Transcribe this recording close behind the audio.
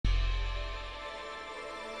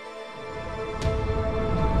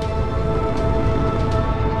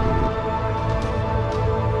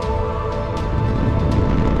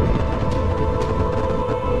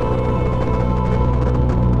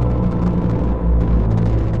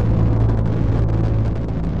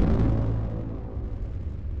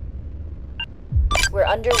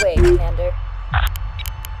underway, Commander.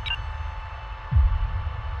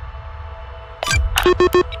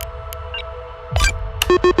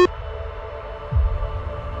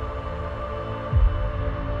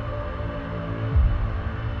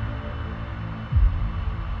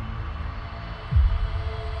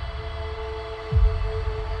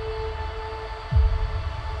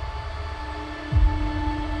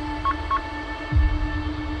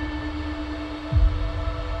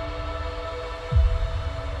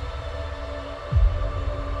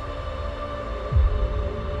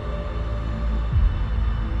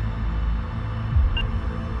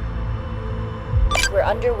 We're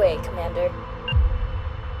underway, Commander.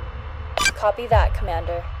 Copy that,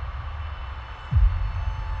 Commander.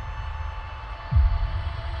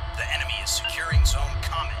 The enemy is securing Zone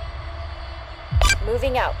Comet.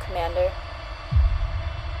 Moving out, Commander.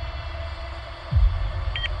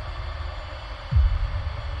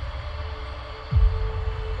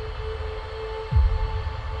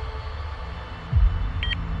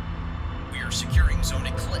 We are securing Zone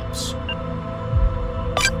Eclipse.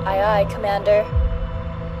 Aye, aye, Commander.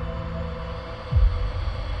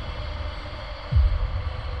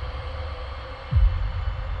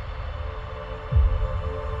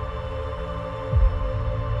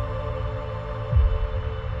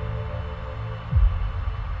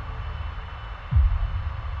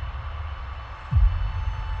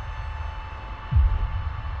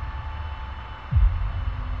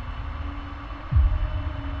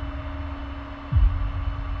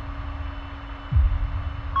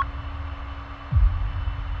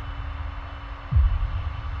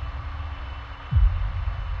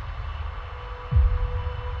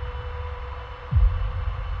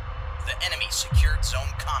 The enemy secured Zone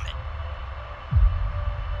Comet.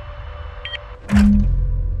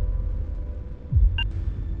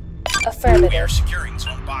 We are Affirmative. securing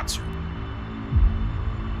Zone Boxer.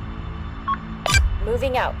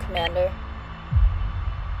 Moving out, Commander.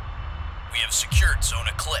 We have secured Zone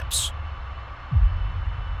Eclipse.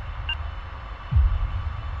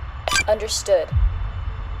 Understood.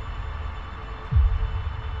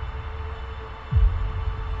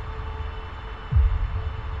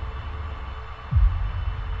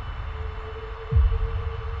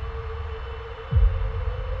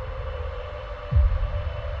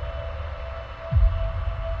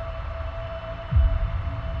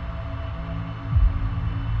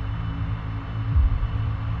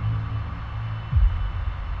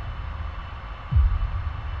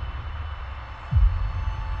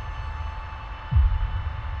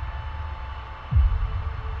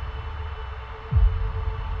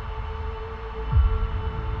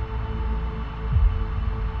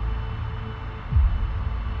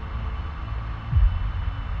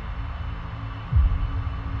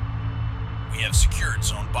 We have secured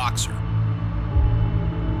Zone Boxer.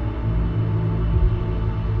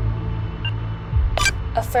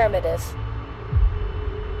 Affirmative.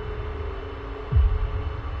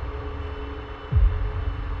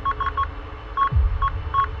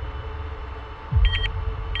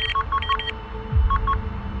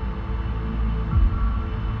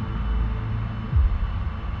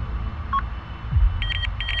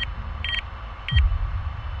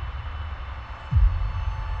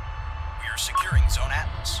 We are securing Zone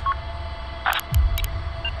Atlas.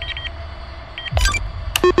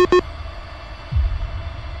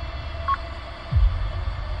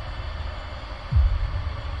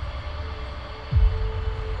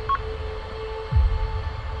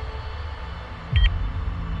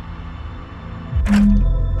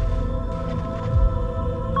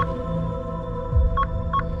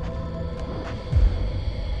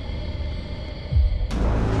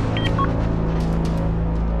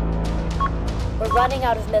 We're running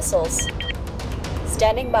out of missiles.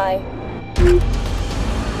 Standing by.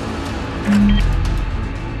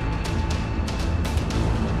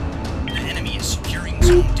 The enemy is securing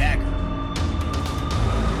Zone Dagger.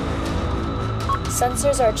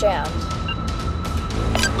 Sensors are jammed.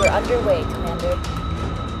 We're underway, Commander.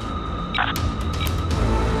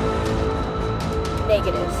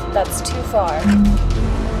 Negative. That's too far.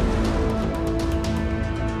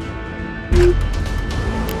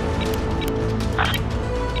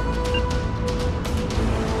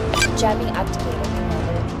 Jamming activated,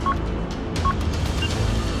 Commander.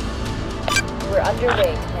 We're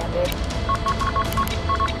underway, Commander.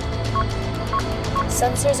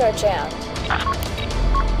 Sensors are jammed.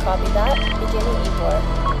 Copy that. Beginning EPOR.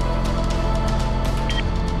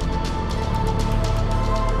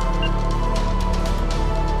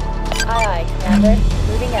 Aye, aye, Commander.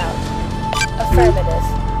 Moving out. Affirmative.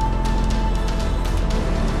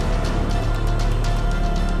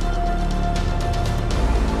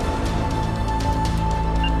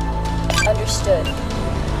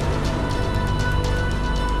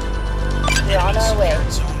 way.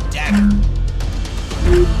 Secured zone dagger.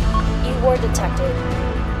 E-war detected.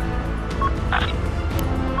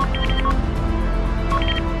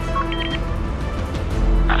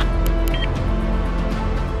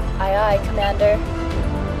 Aye, aye, Commander.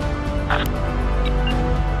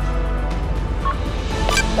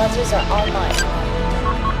 Buzzers are online.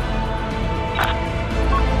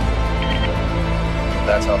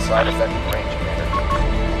 That's how side effect range, Commander.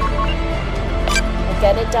 We'll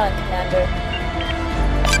get it done, Commander.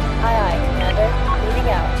 Aye, aye, Commander. Moving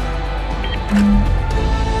out.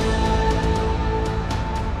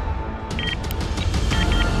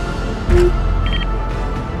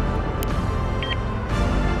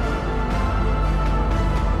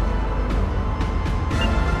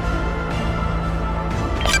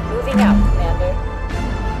 Moving out, Commander.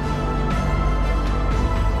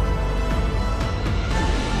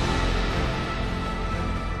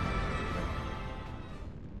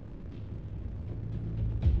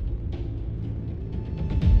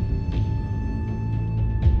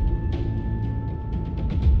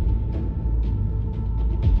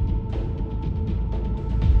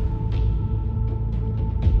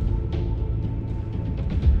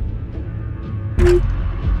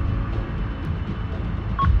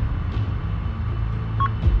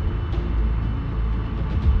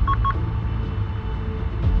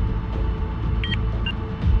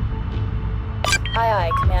 Aye,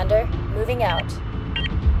 aye, Commander. Moving out.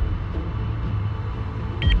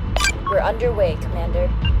 We're underway, Commander.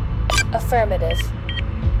 Affirmative.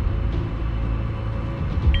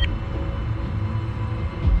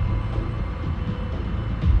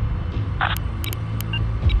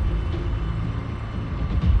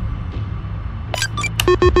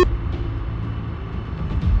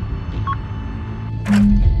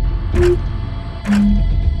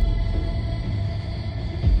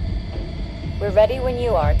 We're ready when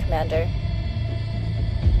you are, Commander.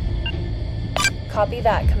 Copy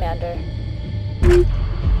that, Commander.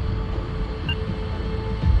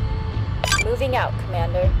 Moving out,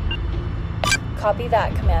 Commander. Copy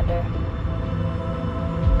that, Commander.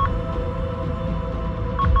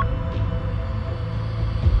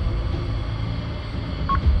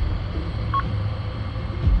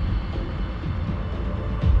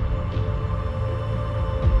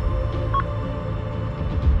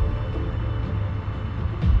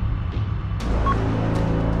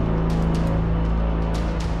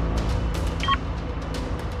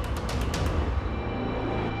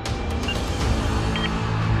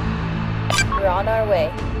 We're on our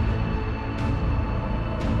way.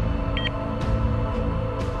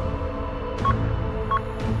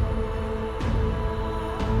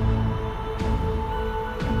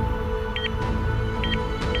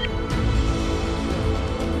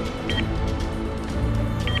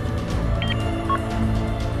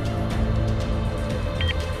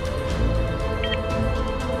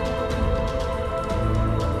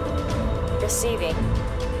 Receiving.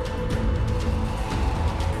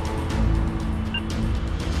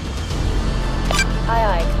 Aye,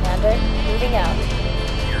 aye, Commander. Moving out.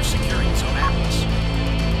 We are securing zone Atlas.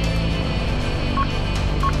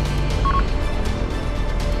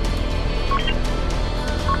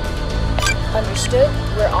 Understood.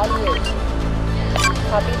 We're en route.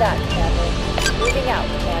 Copy that, Commander. Moving out,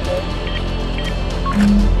 Commander.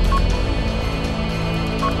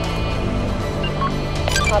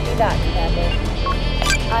 Copy that, Commander.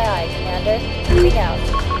 Aye, aye, Commander. Moving out.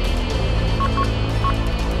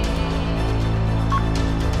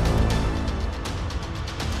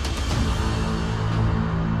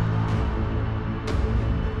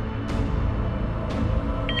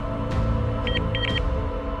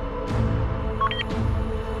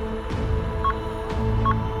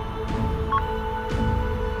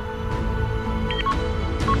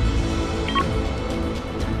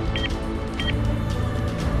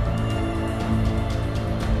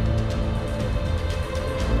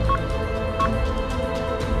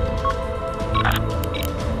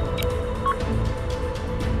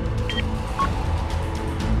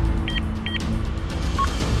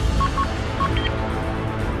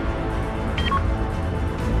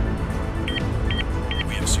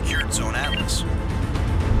 We have secured zone Atlas.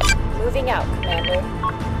 Moving out, Commander.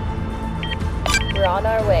 We're on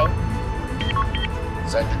our way.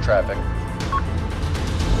 Send your traffic.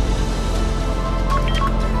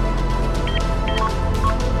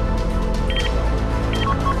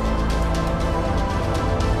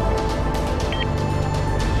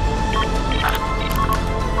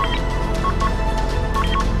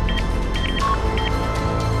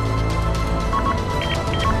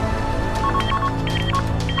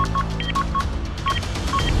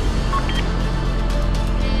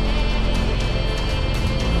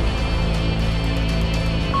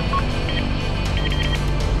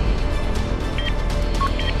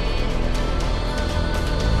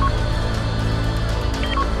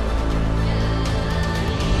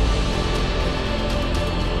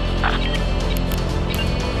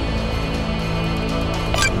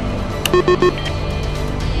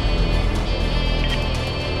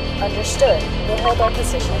 Understood. We'll hold our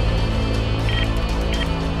position.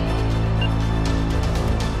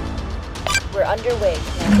 We're underway,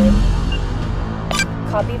 Commander.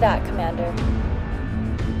 Copy that, Commander.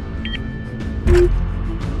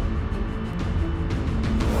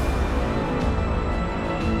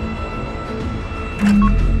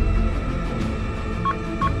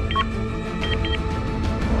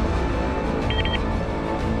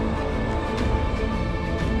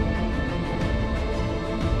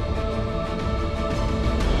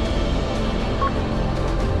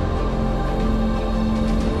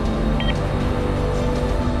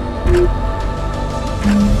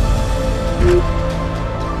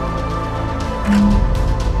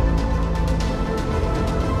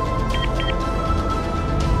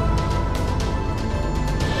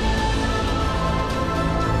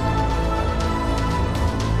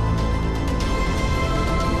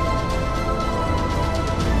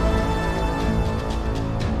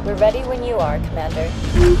 We're ready when you are, Commander.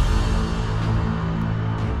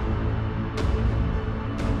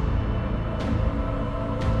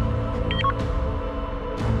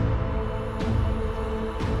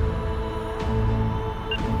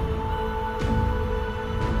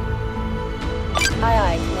 Aye,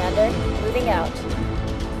 aye, Commander. Moving out.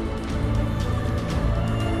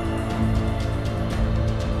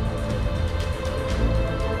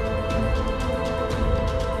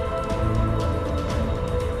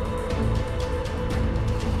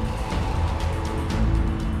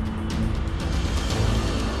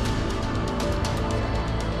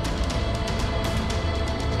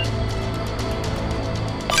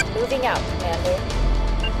 Moving out, Commander.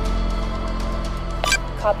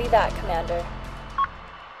 Copy that, Commander.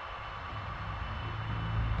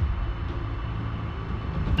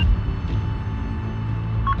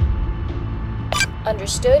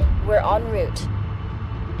 Understood. We're en route.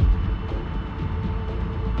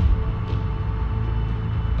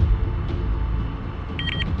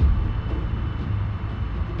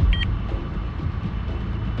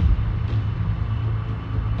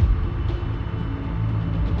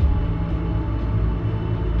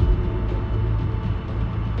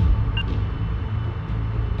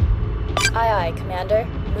 Aye, aye, Commander.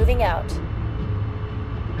 Moving out.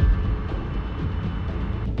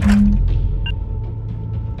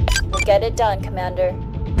 We'll get it done, Commander.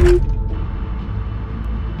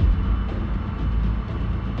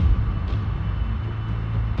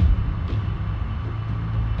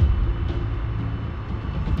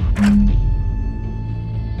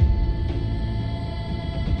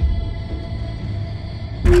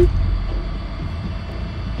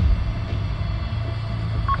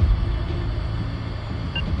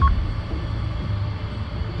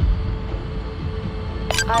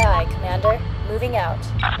 Aye, aye, Commander. Moving out.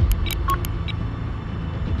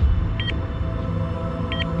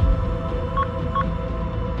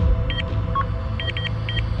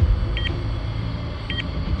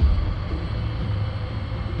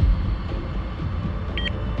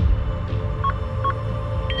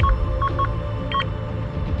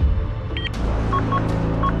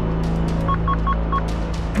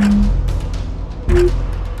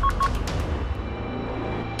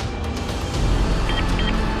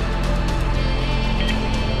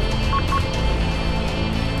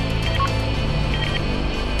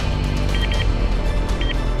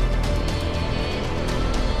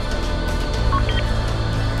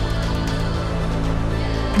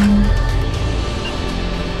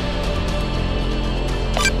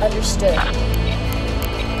 Understood.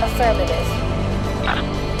 Affirmative.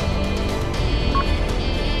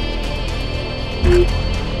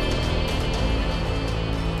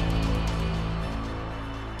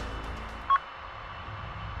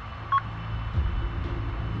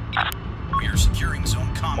 We are securing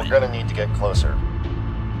zone common. We're gonna need to get closer.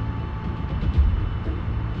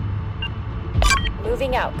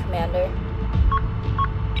 Moving out, Commander.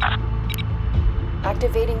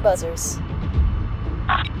 Activating buzzers.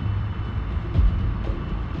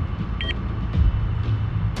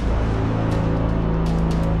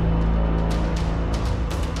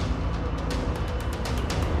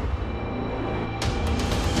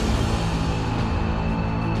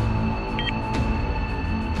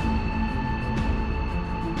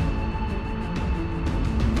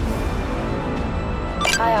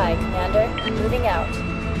 Aye, aye, Commander. Moving out.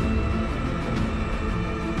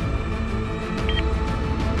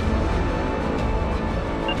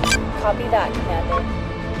 Copy that, Commander.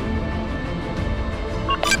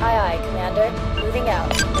 Aye, aye, Commander. Moving out.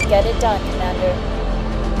 Get it done, Commander.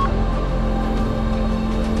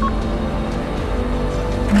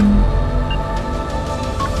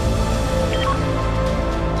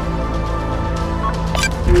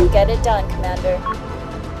 it done, Commander.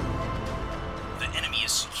 The enemy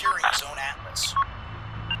is securing Zone Atlas.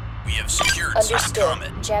 We have secured Zone Understood.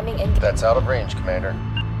 Comet. Jamming in. That's out of range, Commander.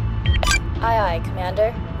 Aye, aye,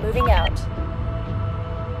 Commander. Moving out.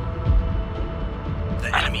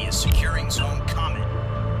 The enemy is securing Zone Comet.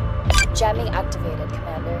 Jamming activated,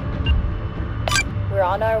 Commander. We're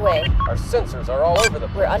on our way. Our sensors are all over the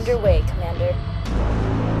place. We're underway, Commander.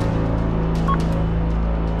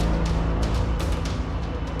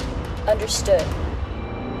 Understood.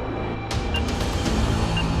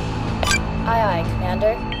 Aye, aye,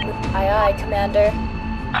 Commander. Aye, aye, Commander.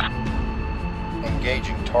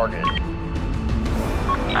 Engaging target.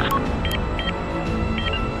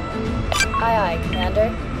 Aye, aye, Commander.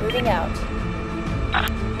 Moving out.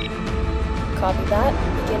 Copy that.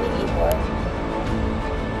 Beginning EMOR.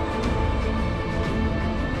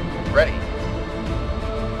 Ready.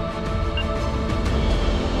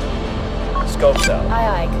 Scopes out. Aye,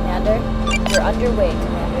 aye, Commander. We're underway,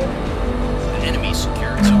 Commander. The enemy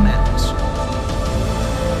secured Zone Atlas.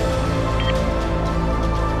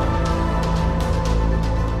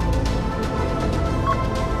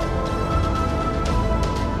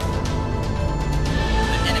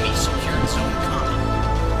 The enemy secured Zone Comet.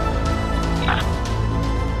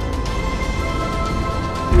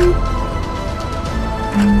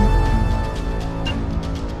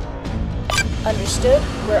 Understood.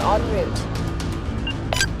 We're en route.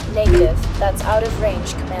 Negative. That's out of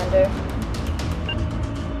range, Commander.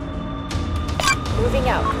 Moving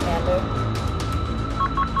out, Commander.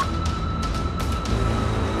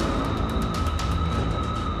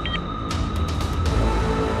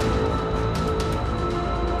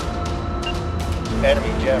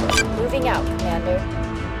 Enemy jammer. Moving out, Commander.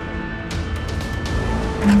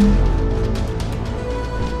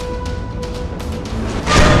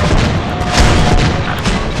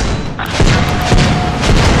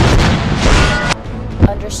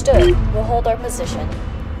 Understood. We'll hold our position.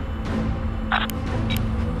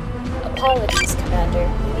 Apologies, Commander.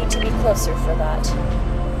 We need to be closer for that.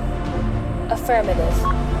 Affirmative.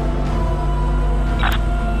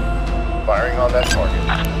 Firing on that target.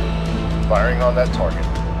 Firing on that target.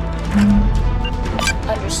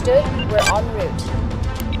 Understood. We're en route.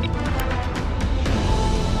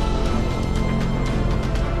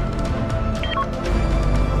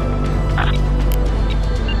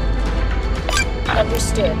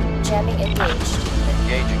 Understood. Jamming engaged.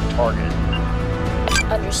 Engaging target.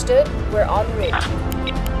 Understood. We're en route.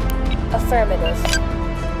 Affirmative.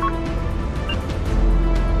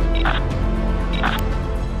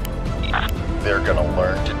 They're gonna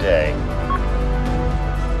learn today.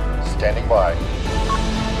 Standing by.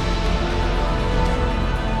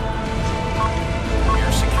 We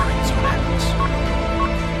are securing Zone Atlas.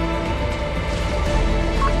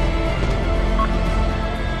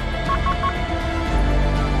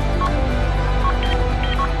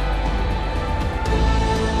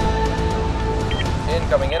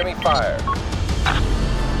 Incoming enemy fire.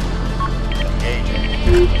 Engaging.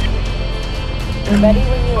 We're ready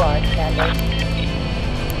when you are, Commander.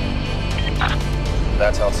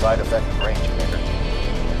 That's outside effective range, Commander.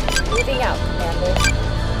 Moving out, Commander.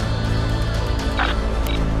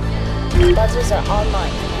 Buzzers are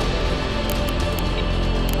online, Commander.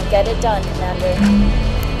 We'll get it done, Commander.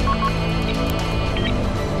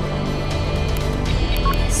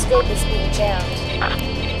 Escape is being jammed.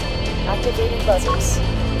 Activating buzzers.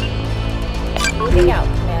 Moving out,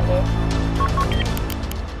 Commander.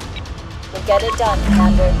 We'll get it done,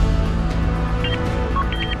 Commander.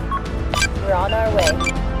 We're on our way.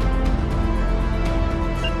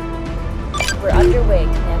 We're underway,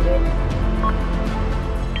 Commander.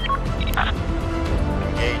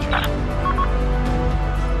 Engaging.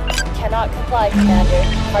 Cannot comply, Commander.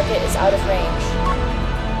 Target is out of range.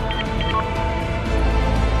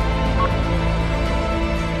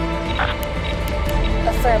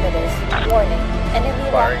 Affirmative. Warning.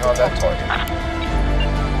 Enemy Firing lock on that detected. target.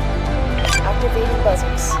 Activating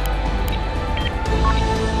buzzers.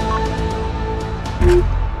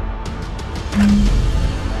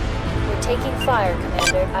 We're taking fire,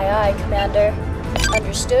 Commander. Aye, aye, Commander.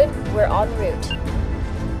 Understood. We're en route.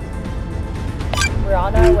 We're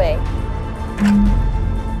on our way.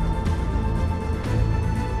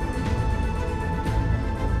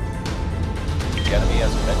 The enemy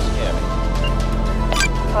has commenced scanning.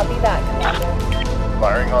 Copy that, Commander.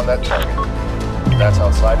 Firing on that target. That's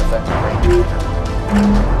outside effective range,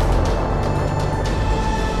 Commander.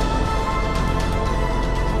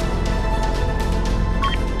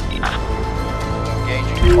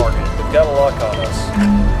 Engaging target. They've got a lock on us.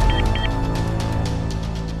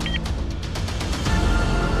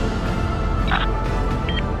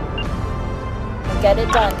 Get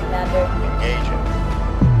it done, Commander. Engaging.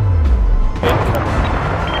 Incoming.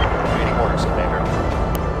 Waiting orders, Commander.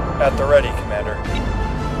 At the ready, Commander.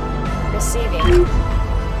 Receiving.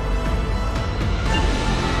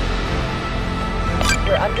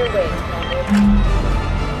 We're underway, Commander.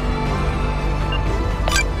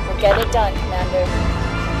 We'll get it done, Commander.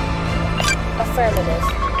 Affirmative.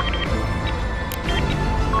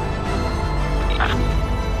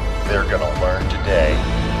 They're gonna learn today.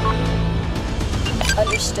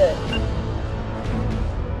 Understood.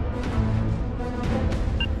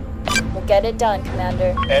 We'll get it done,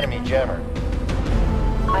 Commander. Enemy jammer.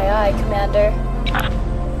 Aye, aye, Commander.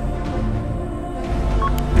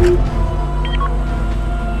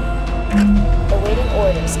 Awaiting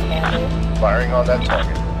orders, Commander. Firing on that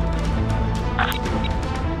target.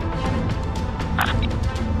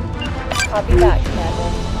 Copy that, Commander.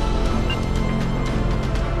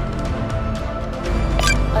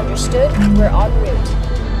 Understood. We're en route.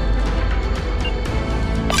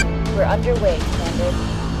 We're underway, Commander.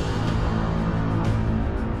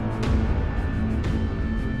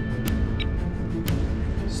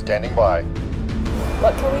 Standing by.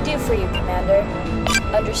 What can we do for you, Commander?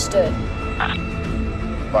 Understood.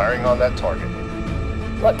 Firing on that target.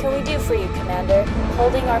 What can we do for you, Commander?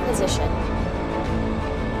 Holding our position.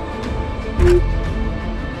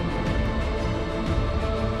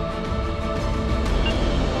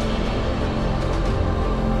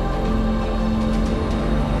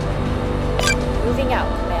 Moving out,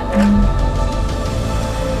 Commander.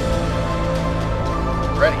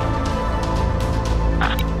 Ready.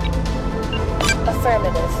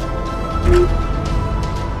 Affirmative.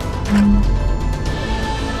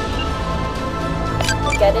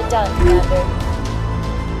 Get it done, Commander.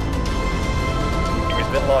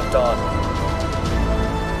 We've been locked on.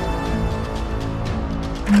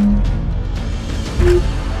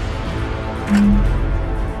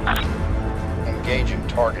 Engaging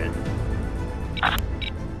target.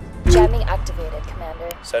 Jamming activated, Commander.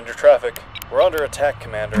 Send your traffic. We're under attack,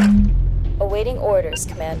 Commander. Awaiting orders,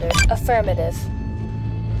 Commander. Affirmative.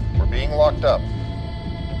 We're being locked up.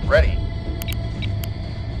 Ready.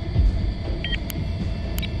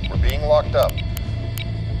 We're being locked up.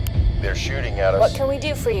 They're shooting at us. What can we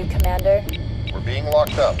do for you, Commander? We're being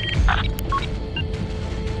locked up.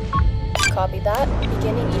 Copy that.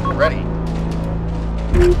 Beginning even. Ready.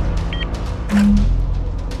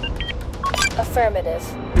 Affirmative.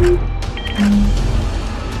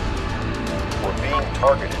 We're being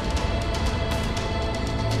targeted.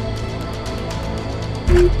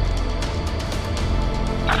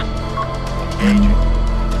 Engaging.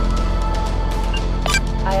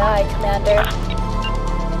 Aye, aye, Commander.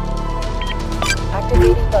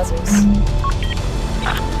 Activating buzzers.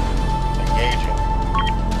 Engaging.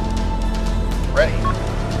 Ready.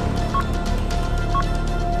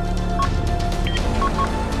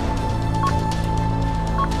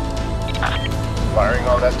 Firing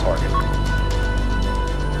on that target.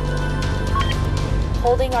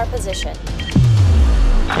 Holding our position.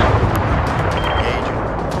 Engaging.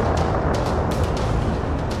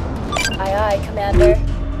 Aye, aye, Commander.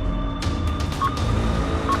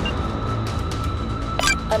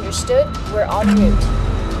 Understood. We're en route.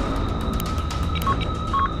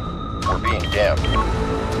 We're being jammed.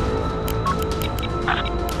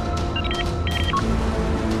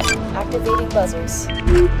 Activating buzzers.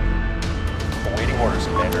 Awaiting orders,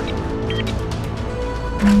 Commander.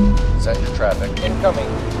 Send your traffic. Incoming.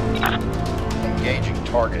 Engaging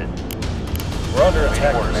target. We're under Awaiting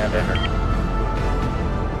attack, orders, Commander.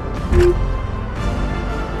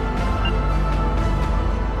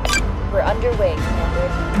 We're underway, Commander.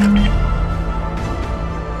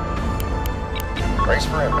 Brace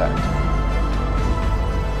for impact.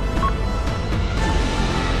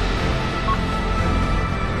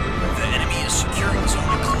 The enemy is securing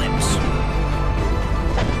Zone Eclipse.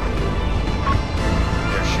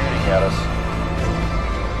 They're shooting at us.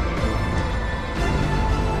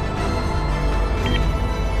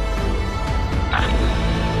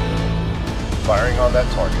 Firing on that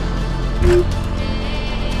target.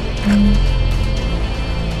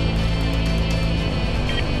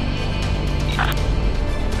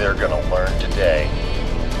 They're gonna learn today.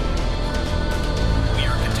 We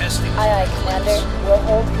are contesting. Aye, aye, Commander. We'll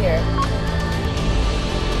hold here.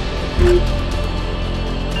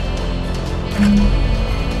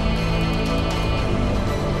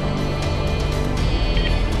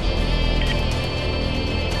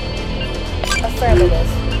 Affirmative.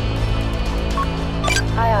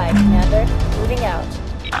 Aye, aye, Commander. Moving out.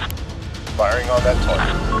 Firing on that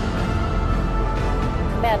target.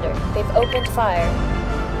 Commander, they've opened fire.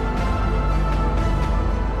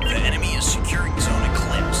 The enemy is securing zone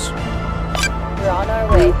Eclipse. We're on our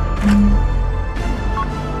way.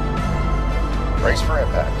 Brace for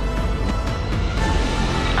impact.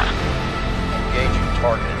 Engaging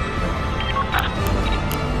target.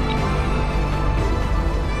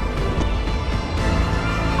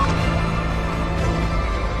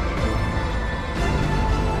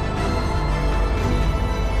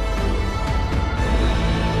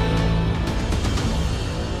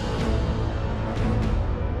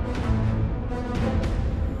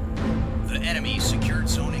 The enemy secured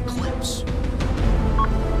zone Eclipse.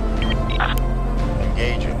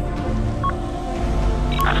 Engaging.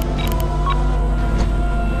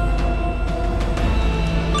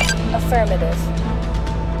 Affirmative.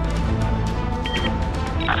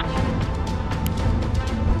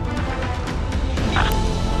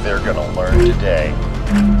 They're gonna learn today.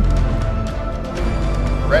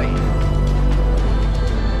 Ready.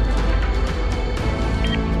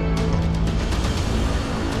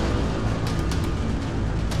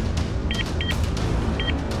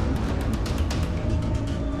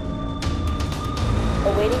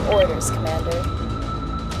 Awaiting orders, Commander.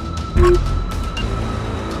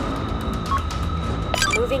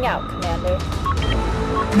 Moving out, Commander.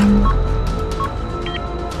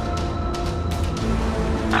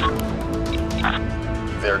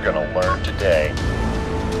 They're gonna learn today.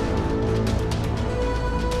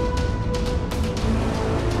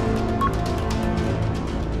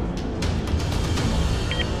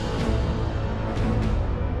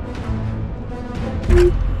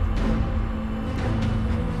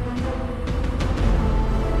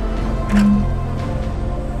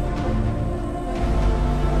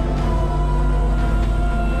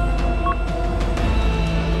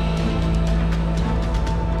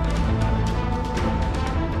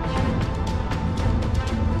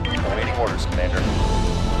 Awaiting orders, Commander.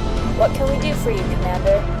 What can we do for you,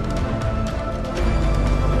 Commander?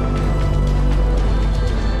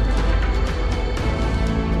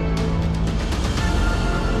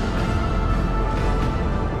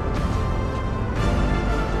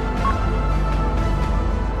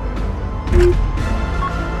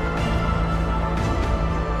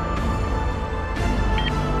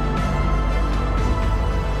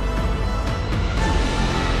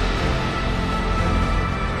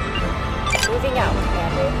 Moving out,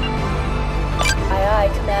 Commander. Aye, aye,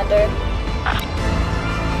 Commander.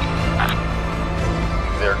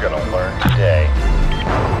 They're gonna learn today.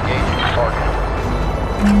 Engaging target.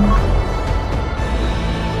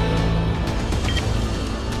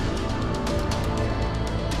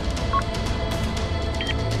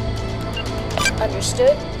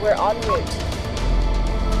 Understood. We're en route.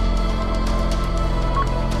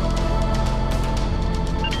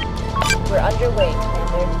 We're underway,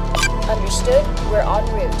 Commander. Understood. We're en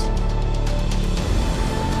route.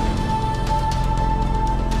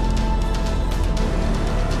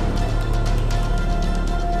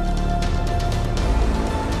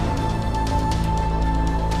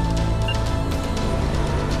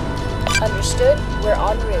 Understood. We're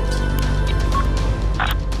en route.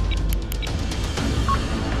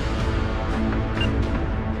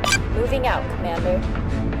 Moving out, Commander.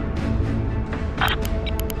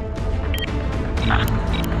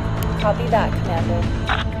 Copy that, Commander.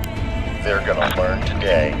 They're gonna learn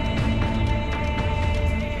today.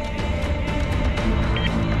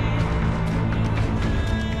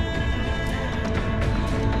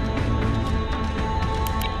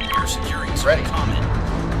 You're securing zone Ready. Comet.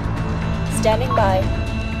 Standing by.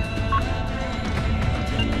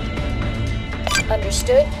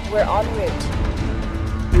 Understood. We're en route.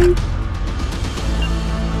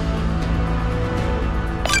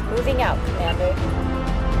 Moving out, Commander.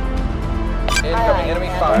 Incoming enemy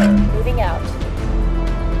fire. Moving out.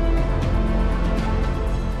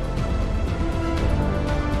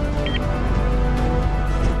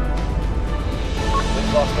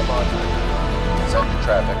 We've lost the module. Set to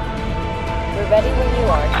traffic. We're ready when you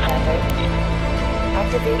are, Commander.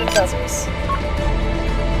 Activating buzzers.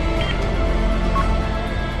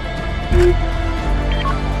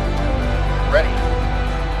 Ready.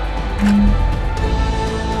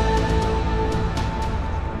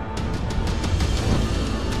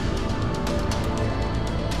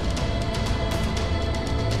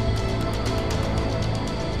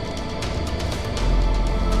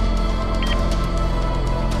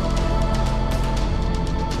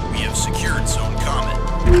 We have secured zone Comet.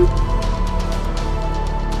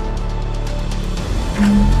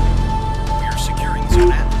 We are securing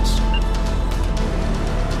zone Atlas.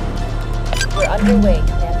 We're underway,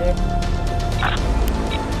 Commander.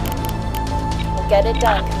 We'll get it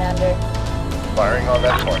done, Commander. Firing on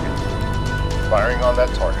that target. Firing on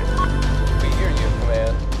that target.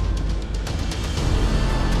 command.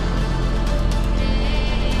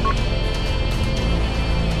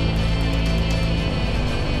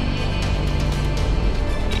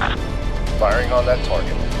 Firing on that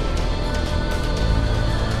target.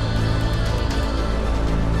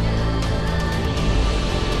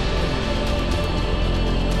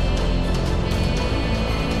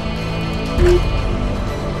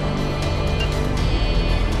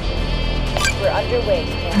 We're underway,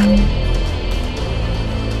 Commander.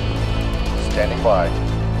 Standing by.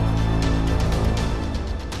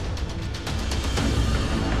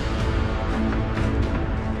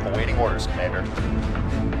 Awaiting orders, Commander.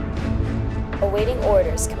 Awaiting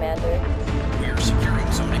orders, Commander. We are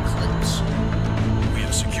securing Zone Eclipse. We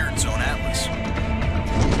have secured Zone Atlas.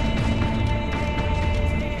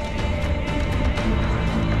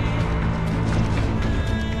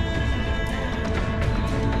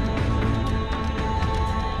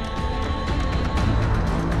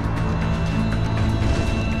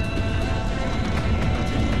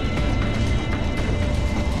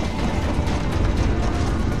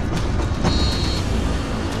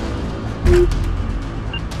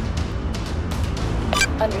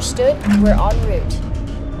 Understood. We're en route.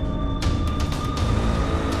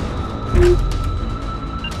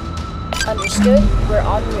 Understood. We're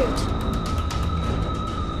en route.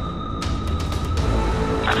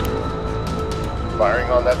 Firing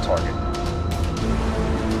on that target.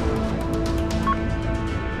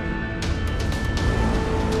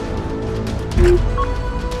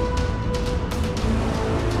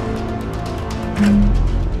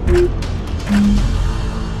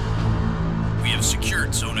 We have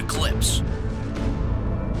secured Zone Eclipse.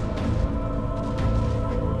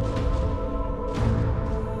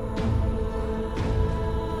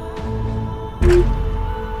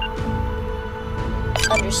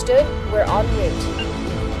 Understood. We're en route.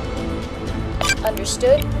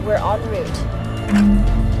 Understood. We're en route.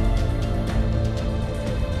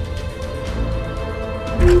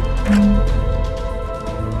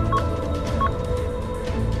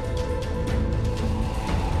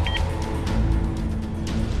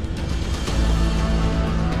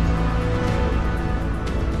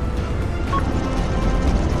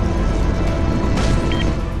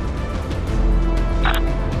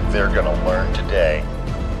 They're gonna learn today.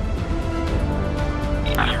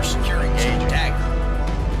 We are securing Zone Dagger.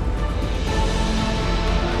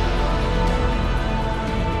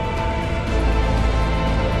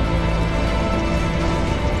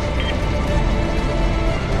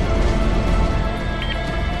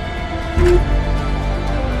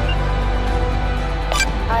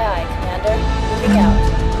 Aye, aye, Commander. Moving out.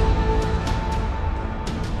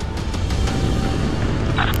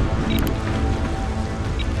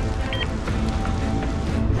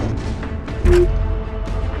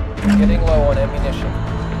 Getting low on ammunition.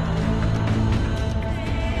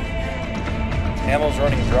 Ammo's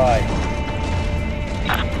running dry.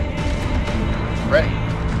 Ready.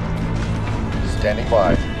 Standing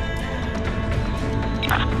by.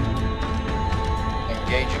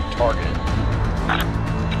 Engaging target.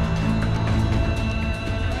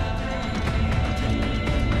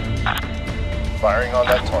 Firing on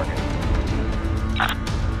that target.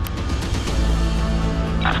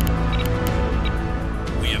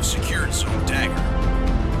 We have secured Zone Dagger.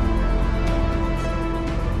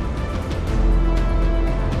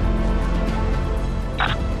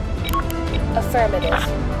 Affirmative.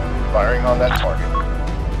 Firing on that target.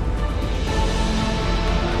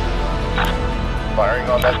 Firing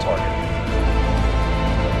on that target.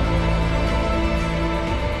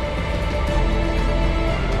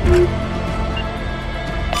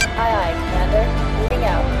 Aye, aye, Commander. Moving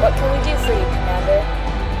out. What can we do for you, Commander?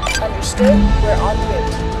 Understood. We're en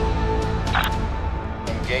route.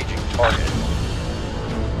 Engaging target.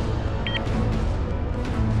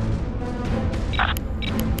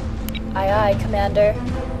 Aye, aye, Commander.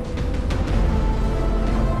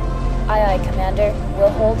 Aye, aye, Commander.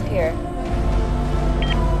 We'll hold here.